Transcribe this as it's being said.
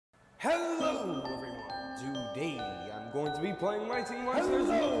Hello everyone, today I'm going to be playing Mighty Monsters.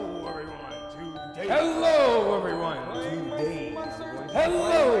 Hello everyone, today. Hello everyone, today.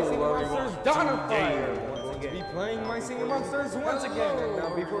 Hello everyone, Donafire. I'm going to be playing My Singing Monsters once again. And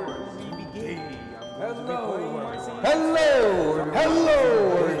now before we begin, Hello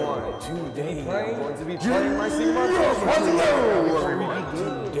everyone, today I'm going to be playing My Singing Monsters. Hello everyone,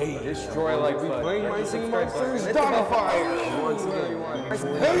 today. Destroy like we playing My Singing Monsters. Donafire once again.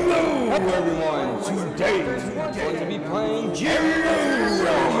 Hello everyone, today I'm going to be playing Jerry.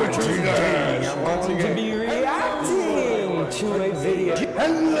 Today I'm going to be reacting to a video.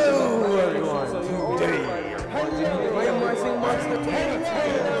 Hello everyone, today I'm going to be playing My Singing Monsters.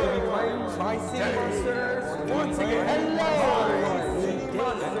 My Singing Monsters once again. Hello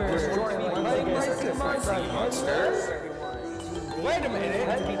Monsters. Wait a minute.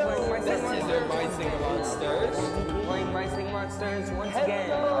 This is My Singing Monsters. Playing My Singing Monsters once again.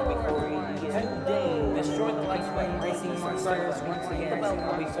 Before we begin, destroy the like button. My Singing Monsters once again.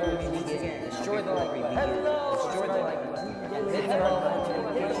 Before we begin, destroy the like button. Destroy the like button. Hit the bell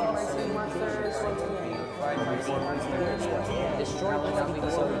button. Hit the My Singing Monsters once again. My Singing Monsters. Destroy the like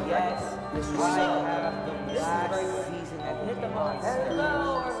button. So yes, I have the last season and hit the monster.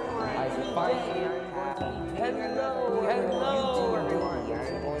 Hello everyone. I finally have. Hello everyone.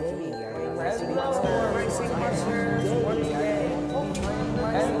 Hello, My Singing Monsters once again.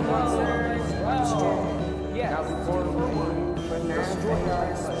 Hello, Monsters. Yeah. Now before hello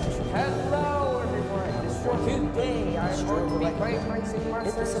everyone. Today I'm going to be playing My Singing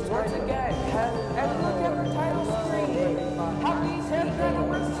Monsters once again. And look at the title screen. Happy 10th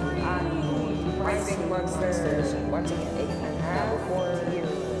anniversary. My Singing Monsters once again.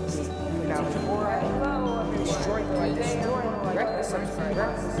 Now before I destroy the like wreck the subscribe,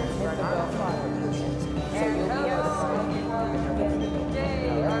 hit the bell button. So you'll be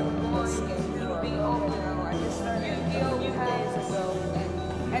today I'm going to be open. I just started Yu-Gi-Oh! 2 days ago,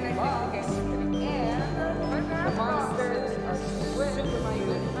 and I think the monsters are super my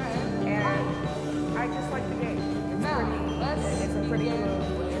good friend, and I just like the game. It's a pretty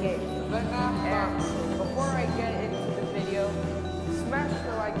good game. And before I get into the video, smash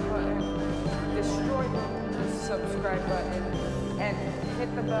the like button, destroy the subscribe button, and hit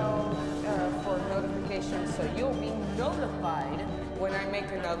the bell for notifications so you'll be notified when I make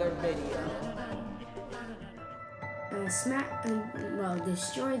another video.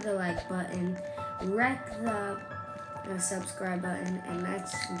 Destroy the like button, wreck the subscribe button, and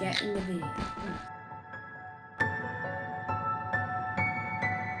let's get in the video.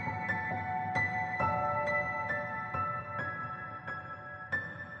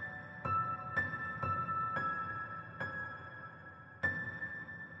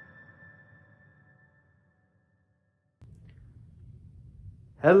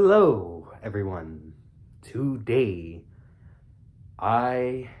 Hello everyone. Today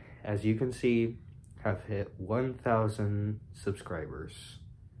I, as you can see, have hit 1,000 subscribers.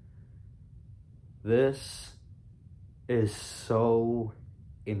 This is so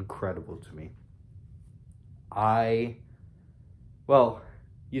incredible to me.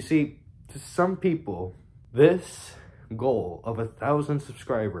 You see, to some people, this goal of 1,000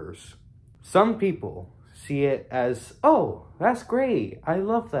 subscribers, some people see it as, oh, that's great, I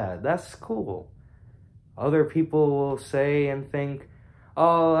love that, that's cool. Other people will say and think,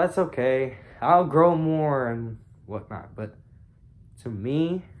 oh, that's okay, I'll grow more and whatnot. But to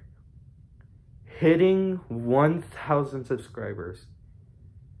me, hitting 1,000 subscribers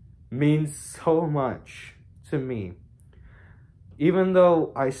means so much to me. Even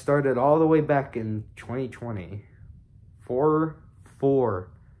though I started all the way back in 2020, four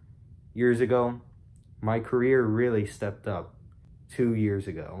years ago, my career really stepped up 2 years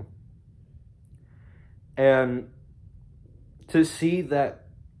ago. And to see that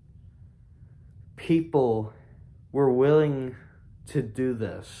people were willing to do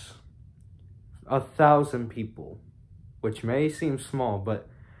this, 1,000 people, which may seem small, but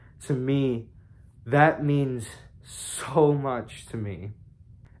to me, that means so much to me.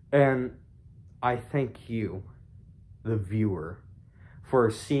 And I thank you, the viewer,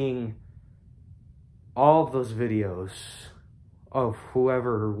 for seeing all of those videos of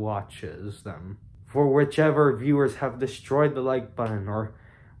whoever watches them. For whichever viewers have destroyed the like button, or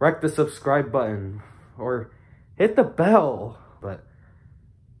wrecked the subscribe button, or hit the bell. But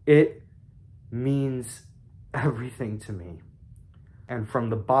it means everything to me. And from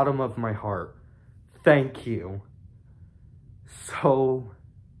the bottom of my heart, thank you so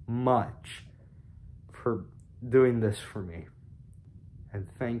much for doing this for me. And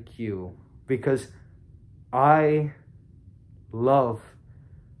thank you, because I love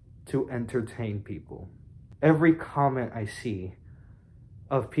to entertain people. Every comment I see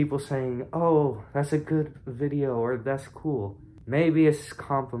of people saying, oh, that's a good video, or that's cool. Maybe it's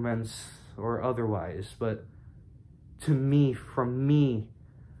compliments or otherwise, but to me, from me,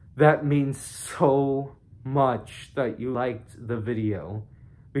 that means so much that you liked the video,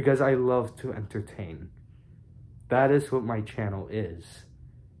 because I love to entertain. That is what my channel is,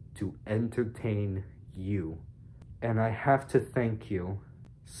 to entertain you. And I have to thank you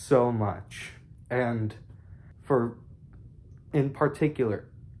so much. And in particular,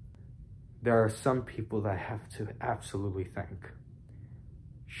 there are some people that I have to absolutely thank.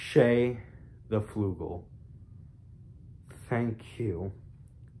 Shay the Flugel, thank you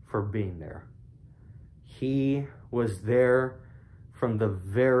for being there. He was there from the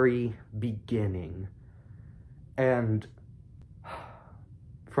very beginning. And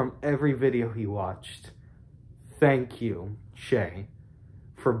from every video he watched, thank you, Shay,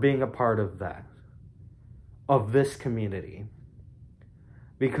 for being a part of that, of this community.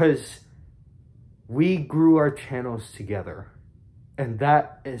 Because we grew our channels together, and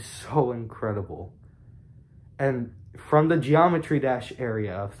that is so incredible. And from the Geometry Dash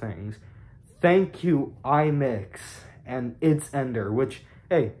area of things, thank you, iMix and It's Ender, which,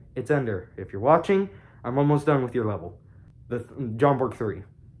 hey, It's Ender, if you're watching, I'm almost done with your level. The John Borg 3.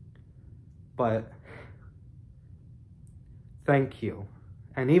 But thank you.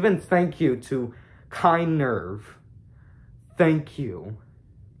 And even thank you to Kind Nerve. Thank you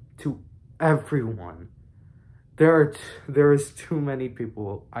to everyone. There is too many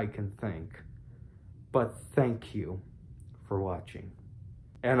people I can thank. But thank you for watching.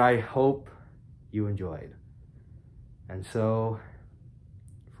 And I hope you enjoyed. And so,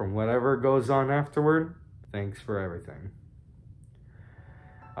 from whatever goes on afterward, thanks for everything.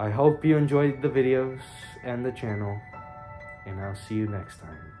 I hope you enjoyed the videos and the channel, and I'll see you next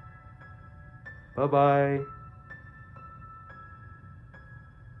time. Bye-bye.